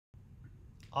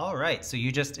All right, so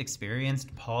you just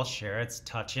experienced Paul Sharits'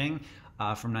 Touching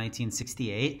from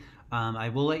 1968. I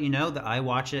will let you know that I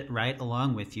watch it right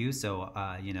along with you. So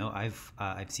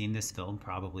I've seen this film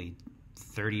probably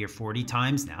 30 or 40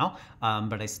 times now,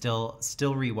 but I still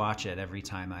rewatch it every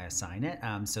time I assign it,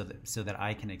 so that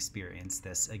I can experience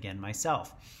this again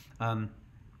myself.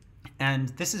 And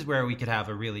this is where we could have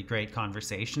a really great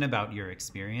conversation about your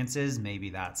experiences. Maybe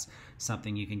that's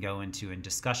something you can go into in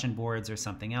discussion boards or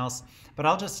something else. But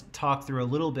I'll just talk through a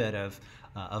little bit of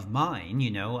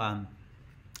mine,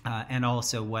 and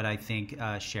also what I think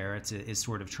Sharits is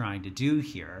sort of trying to do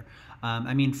here.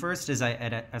 I mean, first, as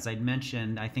I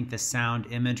mentioned, I think the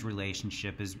sound-image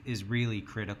relationship is really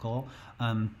critical.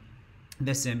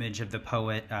 This image of the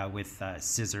poet with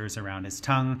scissors around his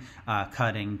tongue,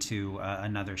 cutting to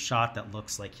another shot that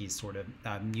looks like he's sort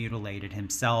of mutilated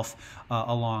himself,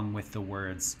 along with the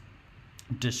words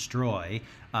destroy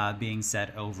being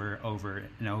said over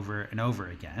and over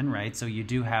again, right? So you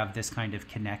do have this kind of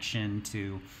connection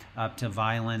to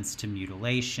violence, to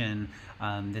mutilation.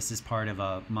 This is part of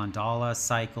a mandala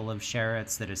cycle of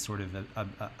Sharits that is sort of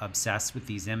obsessed with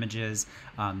these images.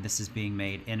 This is being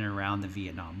made in and around the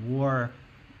Vietnam War.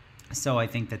 So I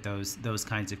think that those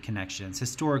kinds of connections,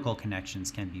 historical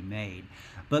connections, can be made.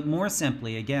 But more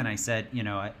simply, again, I said,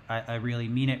 I really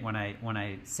mean it when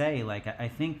I say, like, I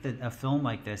think that a film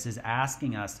like this is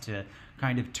asking us to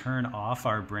kind of turn off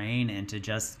our brain and to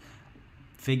just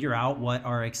figure out what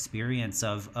our experience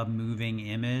of a moving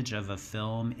image of a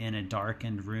film in a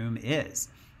darkened room is.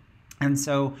 And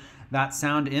so that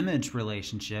sound-image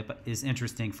relationship is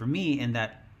interesting for me in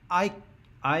that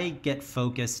I get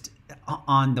focused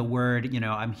on the word,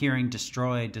 I'm hearing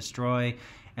destroy, destroy,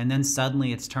 and then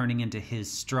suddenly it's turning into his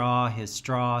straw, his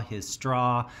straw, his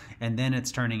straw, and then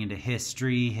it's turning into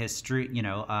history.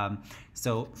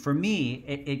 So for me,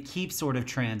 it keeps sort of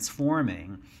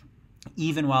transforming,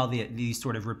 even while these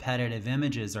sort of repetitive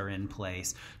images are in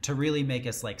place, to really make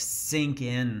us like sink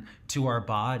in to our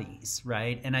bodies,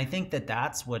 right? And I think that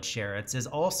that's what Sharits is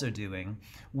also doing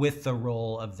with the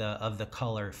role of the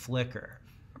color flicker.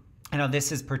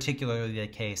 This is particularly the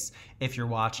case if you're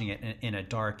watching it in a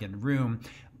darkened room,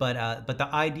 but the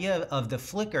idea of the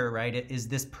flicker, right, is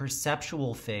this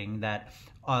perceptual thing that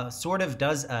sort of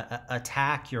does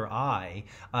attack your eye.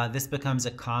 This becomes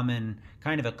a common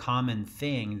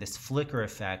thing, this flicker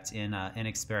effect in an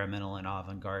experimental and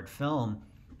avant-garde film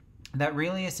that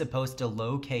really is supposed to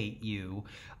locate you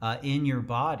in your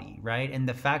body, right? And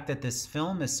the fact that this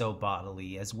film is so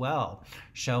bodily as well,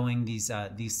 showing these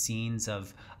scenes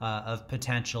of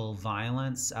potential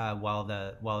violence while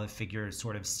the figure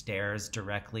sort of stares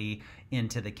directly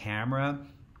into the camera.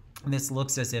 This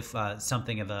looks as if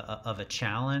something of a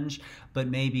challenge, but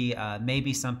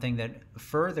maybe something that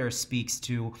further speaks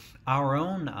to our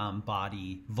own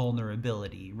body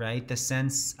vulnerability, right? The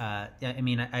sense,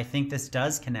 I think this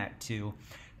does connect to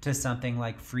something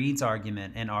like Freud's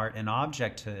argument in Art and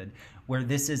Objecthood, where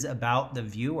this is about the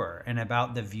viewer and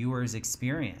about the viewer's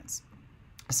experience.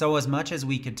 So as much as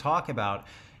we could talk about,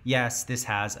 yes, this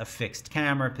has a fixed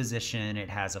camera position, it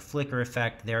has a flicker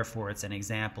effect, therefore it's an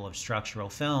example of structural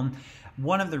film.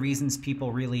 One of the reasons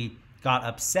people really got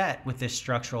upset with this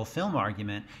structural film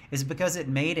argument is because it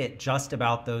made it just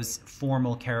about those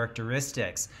formal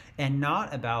characteristics and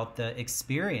not about the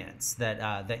experience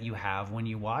that you have when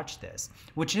you watch this,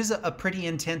 which is a pretty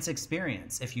intense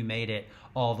experience if you made it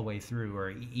all the way through,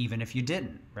 or even if you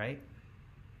didn't, right?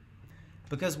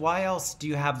 Because why else do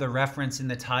you have the reference in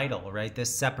the title, right? This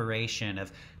separation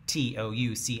of Touching,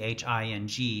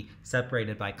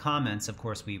 separated by comments. Of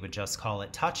course, we would just call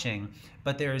it touching,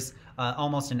 but there's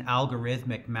almost an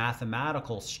algorithmic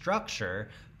mathematical structure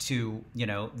to,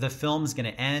 the film's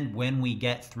going to end when we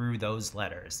get through those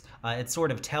letters. It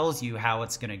sort of tells you how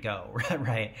it's going to go,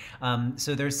 right?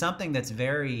 So there's something that's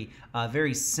very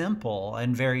simple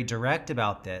and very direct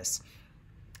about this.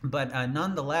 But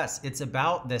nonetheless, it's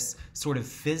about this sort of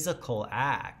physical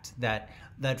act that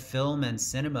film and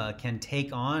cinema can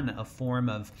take on a form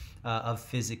of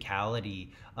physicality,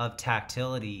 of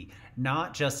tactility,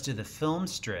 not just to the film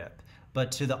strip,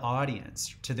 but to the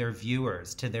audience, to their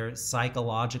viewers, to their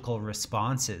psychological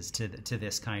responses to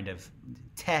this kind of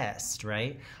test,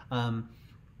 right?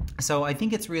 So I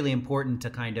think it's really important to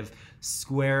kind of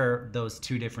square those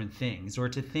two different things, or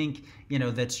to think,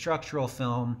 that structural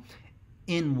film,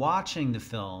 in watching the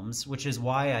films, which is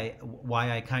why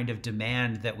I kind of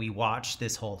demand that we watch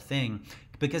this whole thing,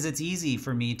 because it's easy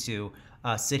for me to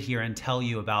sit here and tell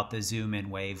you about the zoom in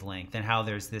wavelength and how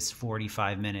there's this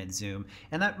 45-minute zoom,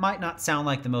 and that might not sound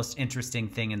like the most interesting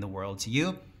thing in the world to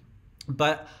you,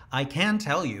 but I can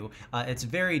tell you it's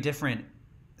very different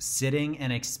sitting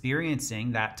and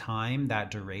experiencing that time,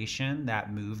 that duration,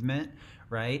 that movement,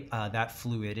 right? That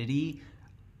fluidity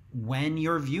when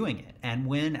you're viewing it, and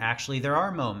when actually there are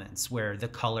moments where the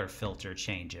color filter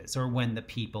changes or when the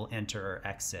people enter or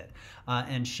exit.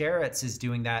 And Sharits is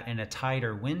doing that in a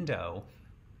tighter window,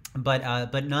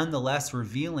 but nonetheless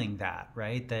revealing that,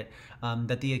 right? That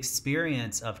the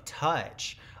experience of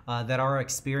touch, that our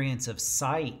experience of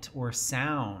sight or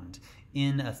sound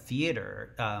in a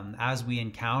theater, as we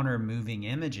encounter moving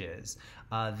images,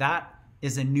 that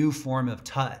is a new form of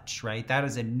touch, right? That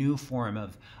is a new form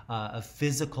of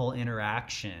physical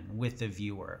interaction with the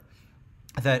viewer.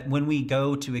 That when we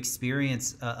go to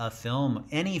experience a film,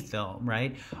 any film,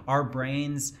 right, our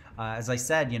brains, as I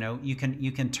said, you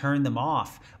can turn them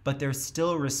off, but they're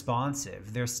still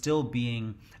responsive. They're still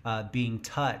being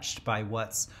touched by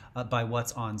what's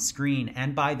on screen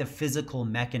and by the physical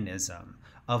mechanism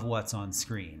of what's on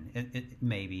screen. It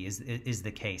maybe is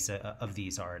the case of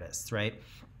these artists, right?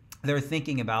 They're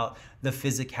thinking about the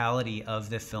physicality of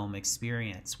the film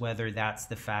experience, whether that's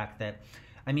the fact that,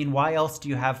 I mean, why else do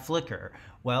you have flicker?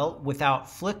 Well, without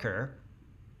flicker,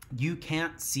 you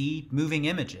can't see moving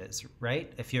images,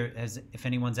 right? If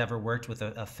anyone's ever worked with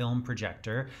a film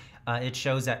projector, it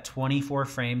shows at 24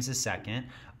 frames a second,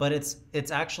 but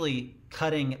it's actually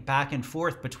cutting back and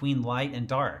forth between light and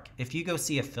dark. If you go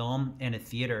see a film in a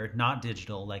theater, not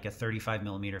digital, like a 35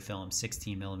 millimeter film,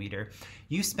 16 millimeter,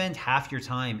 you spend half your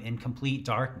time in complete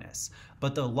darkness,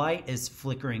 but the light is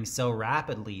flickering so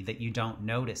rapidly that you don't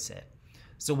notice it.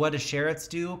 So what does Sharits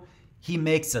do? He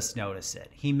makes us notice it.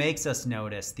 He makes us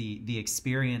notice the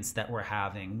experience that we're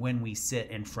having when we sit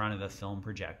in front of a film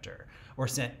projector or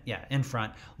sit, in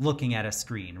front looking at a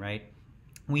screen, right?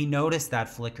 We notice that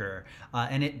flicker,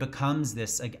 and it becomes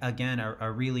this, again,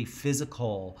 a really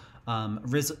physical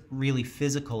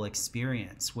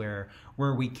experience where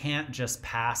we can't just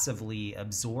passively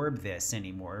absorb this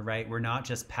anymore, right? We're not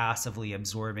just passively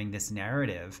absorbing this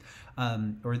narrative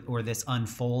or this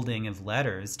unfolding of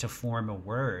letters to form a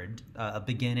word, a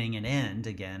beginning and end,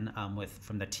 again,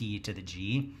 from the T to the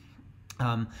G.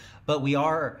 But we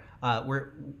are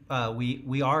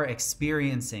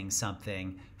experiencing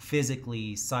something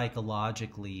physically,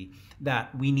 psychologically,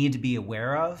 that we need to be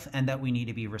aware of and that we need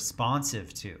to be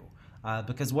responsive to.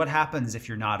 Because what happens if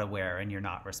you're not aware and you're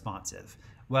not responsive?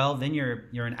 Well, then you're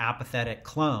an apathetic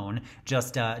clone,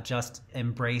 just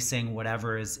embracing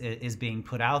whatever is being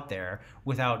put out there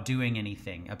without doing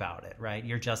anything about it, right?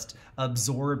 You're just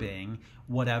absorbing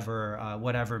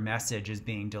whatever message is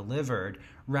being delivered,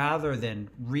 rather than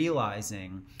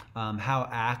realizing how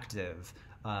active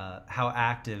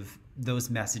those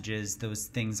messages, those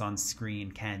things on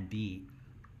screen can be.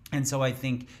 And so I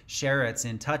think Sharits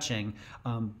in touching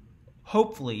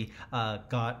hopefully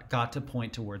got to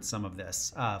point towards some of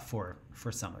this for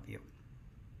some of you.